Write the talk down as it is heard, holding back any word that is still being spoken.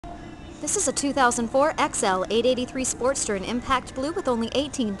This is a 2004 XL 883 Sportster in impact blue with only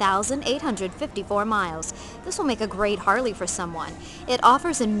 18,854 miles. This will make a great Harley for someone. It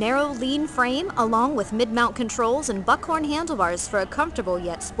offers a narrow, lean frame along with mid-mount controls and buckhorn handlebars for a comfortable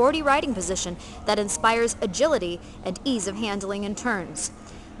yet sporty riding position that inspires agility and ease of handling in turns.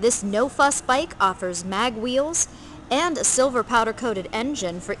 This no-fuss bike offers mag wheels and a silver powder-coated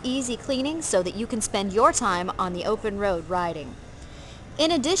engine for easy cleaning so that you can spend your time on the open road riding. In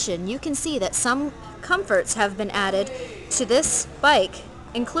addition, you can see that some comforts have been added to this bike,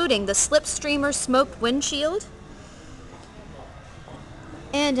 including the Slipstreamer smoked windshield.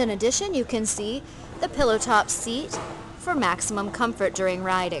 And in addition, you can see the pillow top seat for maximum comfort during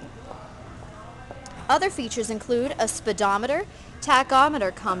riding. Other features include a speedometer,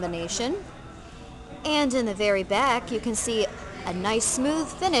 tachometer combination, and in the very back you can see a nice smooth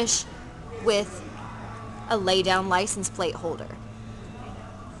finish with a lay-down license plate holder.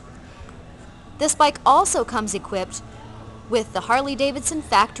 This bike also comes equipped with the Harley-Davidson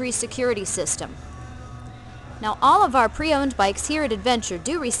factory security system. Now, all of our pre-owned bikes here at Adventure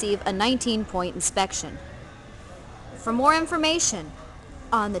do receive a 19-point inspection. For more information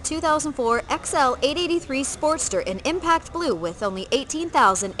on the 2004 XL 883 Sportster in impact blue with only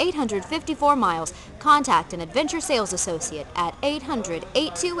 18,854 miles, contact an Adventure sales associate at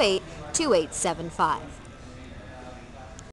 800-828-2875.